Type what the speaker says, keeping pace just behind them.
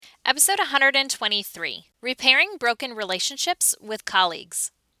Episode 123, Repairing Broken Relationships with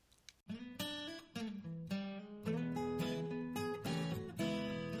Colleagues.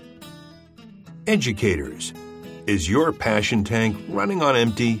 Educators, is your passion tank running on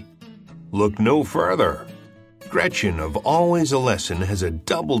empty? Look no further. Gretchen of Always a Lesson has a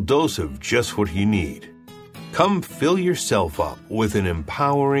double dose of just what you need. Come fill yourself up with an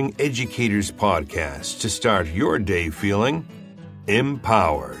empowering educators podcast to start your day feeling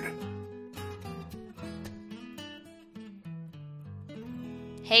empowered.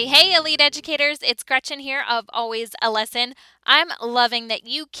 Hey, Elite Educators, it's Gretchen here of Always a Lesson. I'm loving that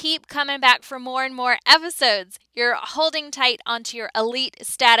you keep coming back for more and more episodes. You're holding tight onto your elite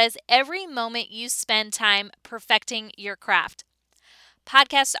status every moment you spend time perfecting your craft.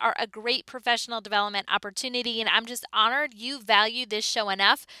 Podcasts are a great professional development opportunity, and I'm just honored you value this show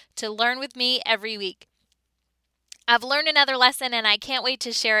enough to learn with me every week. I've learned another lesson, and I can't wait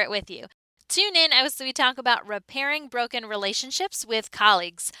to share it with you. Tune in as we talk about repairing broken relationships with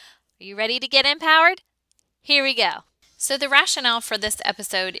colleagues. Are you ready to get empowered? Here we go. So the rationale for this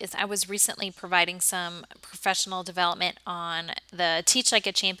episode is I was recently providing some professional development on the Teach Like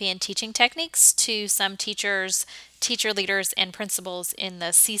a Champion teaching techniques to some teachers, teacher leaders, and principals in the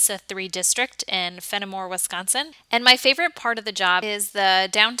CESA 3 district in Fenimore, Wisconsin. And my favorite part of the job is the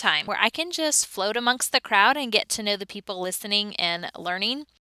downtime, where I can just float amongst the crowd and get to know the people listening and learning.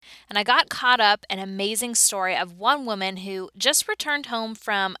 And I got caught up in an amazing story of one woman who just returned home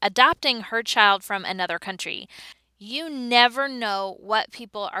from adopting her child from another country. You never know what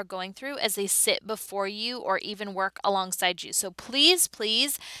people are going through as they sit before you or even work alongside you. So please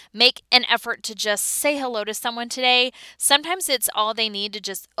make an effort to just say hello to someone today. Sometimes it's all they need to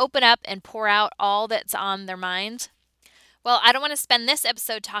just open up and pour out all that's on their mind. Well, I don't want to spend this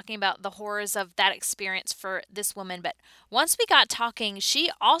episode talking about the horrors of that experience for this woman, but once we got talking,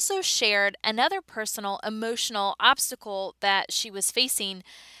 she also shared another personal, emotional obstacle that she was facing.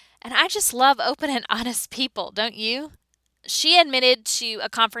 And I just love open and honest people, don't you? She admitted to a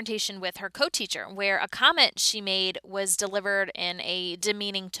confrontation with her co-teacher where a comment she made was delivered in a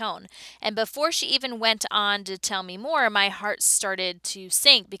demeaning tone. And before she even went on to tell me more, my heart started to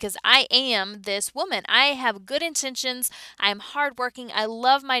sink because I am this woman. I have good intentions. I'm hardworking. I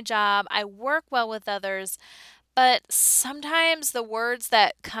love my job. I work well with others. But sometimes the words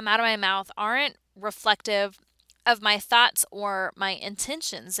that come out of my mouth aren't reflective of my thoughts or my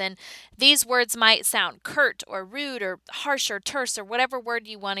intentions. And these words might sound curt or rude or harsh or terse or whatever word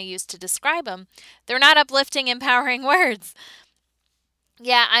you want to use to describe them. They're not uplifting, empowering words.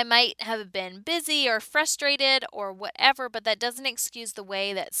 Yeah, I might have been busy or frustrated or whatever, but that doesn't excuse the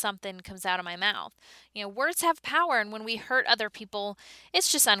way that something comes out of my mouth. Words have power, and when we hurt other people,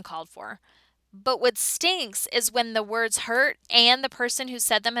 it's just uncalled for. But what stinks is when the words hurt and the person who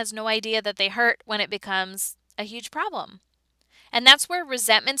said them has no idea that they hurt when it becomes a huge problem. And that's where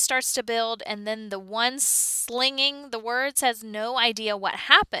resentment starts to build, and then the one slinging the words has no idea what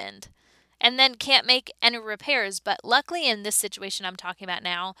happened and then can't make any repairs. But luckily, in this situation I'm talking about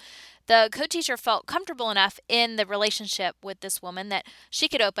now, the co-teacher felt comfortable enough in the relationship with this woman that she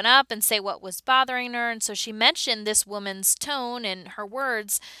could open up and say what was bothering her. And so she mentioned this woman's tone and her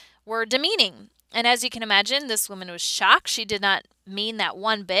words were demeaning. And as you can imagine, this woman was shocked. She did not mean that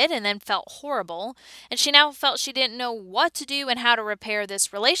one bit and then felt horrible. And she now felt she didn't know what to do and how to repair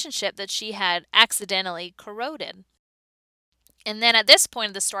this relationship that she had accidentally corroded. And then at this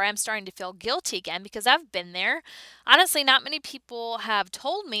point of the story, I'm starting to feel guilty again because I've been there. Honestly, not many people have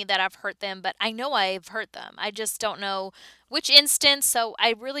told me that I've hurt them, but I know I've hurt them. I just don't know which instance. So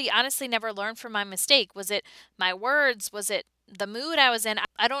I really honestly never learned from my mistake. Was it my words? Was it the mood I was in?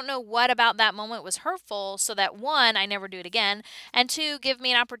 I don't know what about that moment was hurtful so that one, I never do it again, and two, give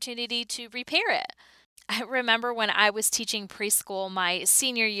me an opportunity to repair it. I remember when I was teaching preschool my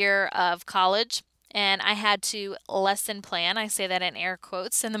senior year of college, and I had to lesson plan. I say that in air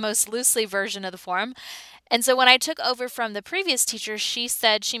quotes in the most loosely version of the form. And so when I took over from the previous teacher, she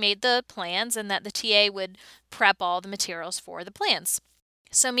said she made the plans and that the TA would prep all the materials for the plans.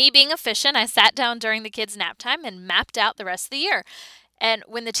 So me being efficient, I sat down during the kids' nap time and mapped out the rest of the year. And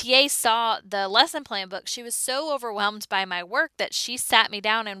when the TA saw the lesson plan book, she was so overwhelmed by my work that she sat me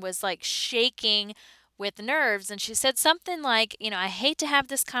down and was like shaking with nerves. And she said something like, I hate to have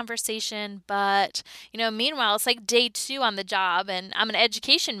this conversation, but, meanwhile, it's like day 2 on the job and I'm an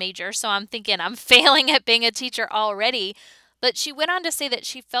education major. So I'm thinking I'm failing at being a teacher already. But she went on to say that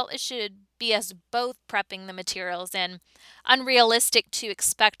she felt it should be us both prepping the materials and unrealistic to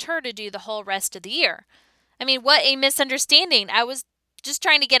expect her to do the whole rest of the year. I mean, what a misunderstanding. I was just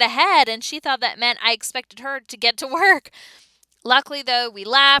trying to get ahead, and she thought that meant I expected her to get to work. Luckily, though, we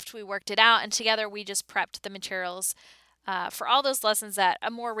laughed, we worked it out, and together we just prepped the materials for all those lessons at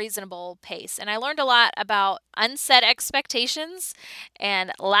a more reasonable pace. And I learned a lot about unset expectations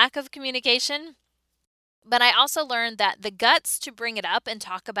and lack of communication. But I also learned that the guts to bring it up and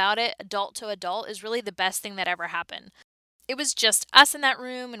talk about it adult to adult is really the best thing that ever happened. It was just us in that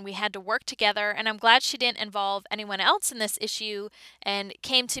room and we had to work together, and I'm glad she didn't involve anyone else in this issue and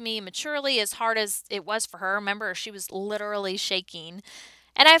came to me maturely, as hard as it was for her. Remember, she was literally shaking.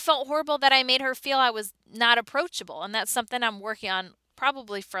 And I felt horrible that I made her feel I was not approachable, and that's something I'm working on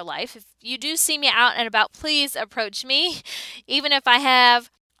probably for life. If you do see me out and about, please approach me, even if I have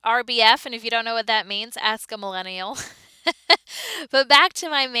RBF, and if you don't know what that means, ask a millennial. But back to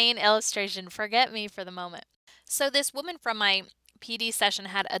my main illustration. Forget me for the moment. So this woman from my PD session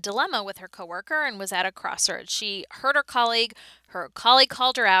had a dilemma with her coworker and was at a crossroads. She hurt her colleague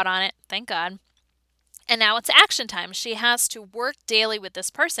called her out on it, thank God. And now it's action time. She has to work daily with this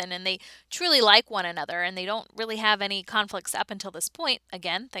person, and they truly like one another, and they don't really have any conflicts up until this point.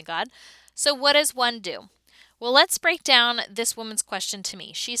 Again, thank God. So what does one do? Well, let's break down this woman's question to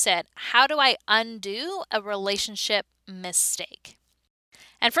me. She said, how do I undo a relationship mistake?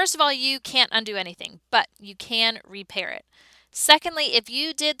 And first of all, you can't undo anything, but you can repair it. Secondly, if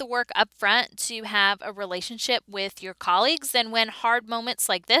you did the work up front to have a relationship with your colleagues, then when hard moments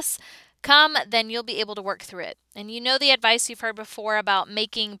like this come, then you'll be able to work through it. And you know the advice you've heard before about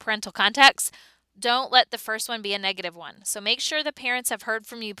making parental contacts. Don't let the first one be a negative one. So make sure the parents have heard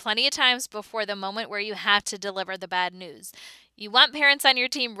from you plenty of times before the moment where you have to deliver the bad news. You want parents on your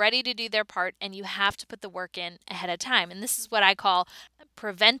team ready to do their part, and you have to put the work in ahead of time. And this is what I call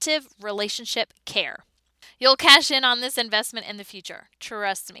preventive relationship care. You'll cash in on this investment in the future.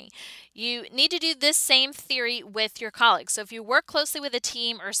 Trust me. You need to do this same theory with your colleagues. So if you work closely with a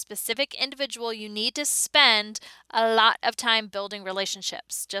team or a specific individual, you need to spend a lot of time building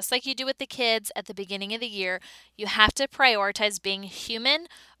relationships. Just like you do with the kids at the beginning of the year, you have to prioritize being human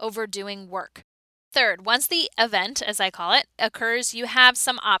over doing work. Third, once the event, as I call it, occurs, you have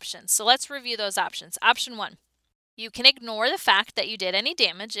some options. So let's review those options. Option 1, you can ignore the fact that you did any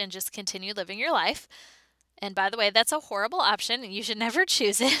damage and just continue living your life. And by the way, that's a horrible option and you should never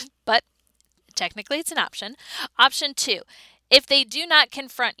choose it, but technically it's an option. Option 2, if they do not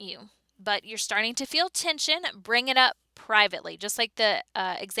confront you, but you're starting to feel tension, bring it up privately, just like the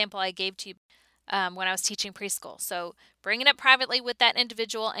example I gave to you when I was teaching preschool. So bring it up privately with that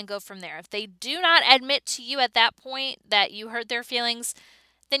individual and go from there. If they do not admit to you at that point that you hurt their feelings,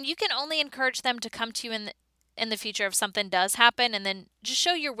 then you can only encourage them to come to you in the future if something does happen, and then just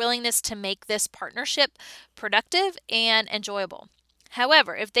show your willingness to make this partnership productive and enjoyable.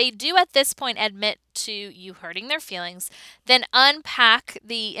 However, if they do at this point admit to you hurting their feelings, then unpack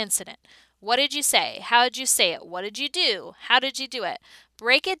the incident. What did you say? How did you say it? What did you do? How did you do it?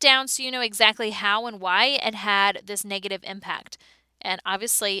 Break it down so you know exactly how and why it had this negative impact. And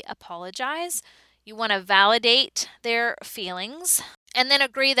obviously, apologize. You want to validate their feelings and then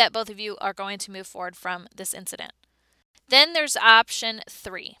agree that both of you are going to move forward from this incident. Then there's option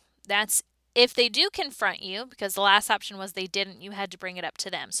 3. That's if they do confront you, because the last option was they didn't, you had to bring it up to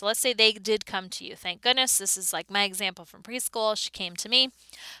them. So let's say they did come to you. Thank goodness. This is like my example from preschool. She came to me.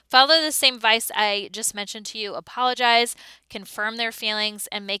 Follow the same advice I just mentioned to you. Apologize, confirm their feelings,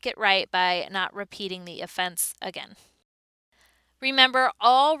 and make it right by not repeating the offense again. Remember,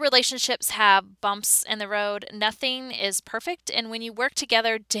 all relationships have bumps in the road. Nothing is perfect. And when you work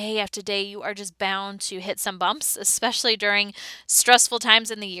together day after day, you are just bound to hit some bumps, especially during stressful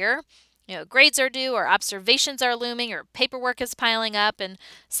times in the year. Grades are due, or observations are looming, or paperwork is piling up. And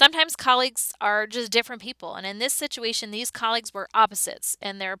sometimes colleagues are just different people. And in this situation, these colleagues were opposites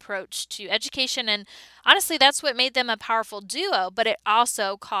in their approach to education. And honestly, that's what made them a powerful duo, but it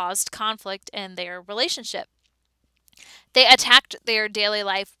also caused conflict in their relationship. They attacked their daily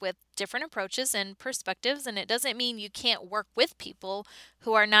life with different approaches and perspectives, and it doesn't mean you can't work with people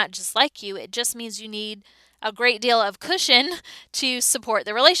who are not just like you. It just means you need a great deal of cushion to support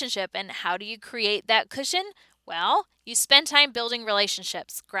the relationship. And how do you create that cushion? Well, you spend time building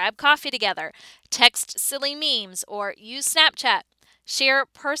relationships. Grab coffee together, text silly memes, or use Snapchat. Share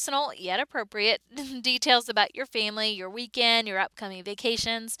personal yet appropriate details about your family, your weekend, your upcoming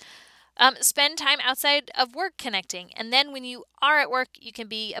vacations. Spend time outside of work connecting. And then when you are at work, you can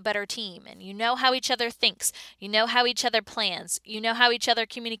be a better team. And you know how each other thinks. You know how each other plans. You know how each other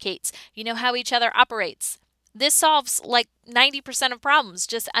communicates. You know how each other operates. This solves like 90% of problems,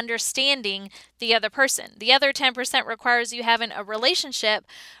 just understanding the other person. The other 10% requires you having a relationship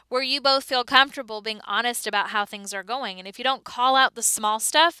where you both feel comfortable being honest about how things are going. And if you don't call out the small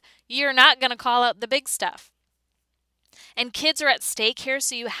stuff, you're not going to call out the big stuff. And kids are at stake here,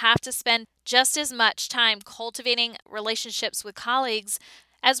 so you have to spend just as much time cultivating relationships with colleagues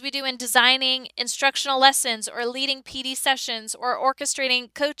as we do in designing instructional lessons or leading PD sessions or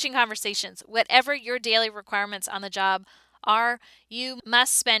orchestrating coaching conversations. Whatever your daily requirements on the job are, you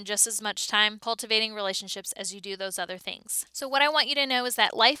must spend just as much time cultivating relationships as you do those other things. So what I want you to know is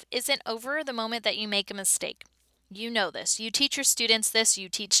that life isn't over the moment that you make a mistake. You know this. You teach your students this. You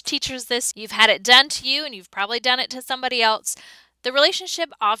teach teachers this. You've had it done to you, and you've probably done it to somebody else. The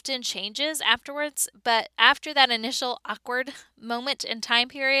relationship often changes afterwards, but after that initial awkward moment and time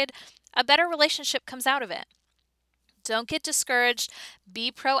period, a better relationship comes out of it. Don't get discouraged.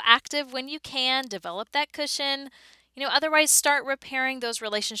 Be proactive when you can. Develop that cushion. Otherwise start repairing those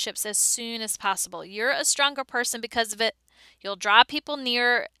relationships as soon as possible. You're a stronger person because of it. You'll draw people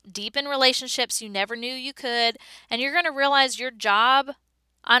near, deepen relationships you never knew you could, and you're going to realize your job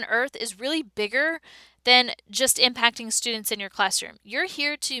on earth is really bigger than just impacting students in your classroom. You're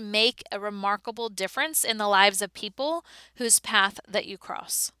here to make a remarkable difference in the lives of people whose path that you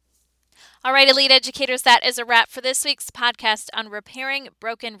cross. All right, Elite Educators, that is a wrap for this week's podcast on repairing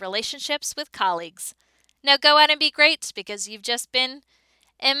broken relationships with colleagues. Now go out and be great because you've just been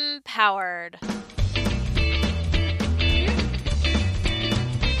empowered.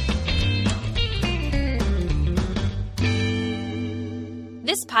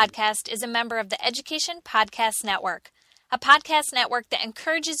 This podcast is a member of the Education Podcast Network, a podcast network that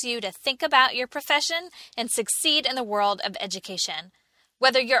encourages you to think about your profession and succeed in the world of education.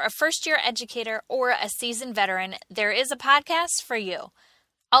 Whether you're a first-year educator or a seasoned veteran, there is a podcast for you.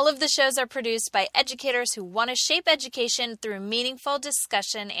 All of the shows are produced by educators who want to shape education through meaningful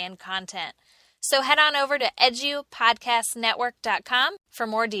discussion and content. So head on over to edupodcastnetwork.com for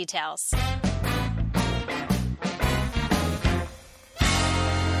more details.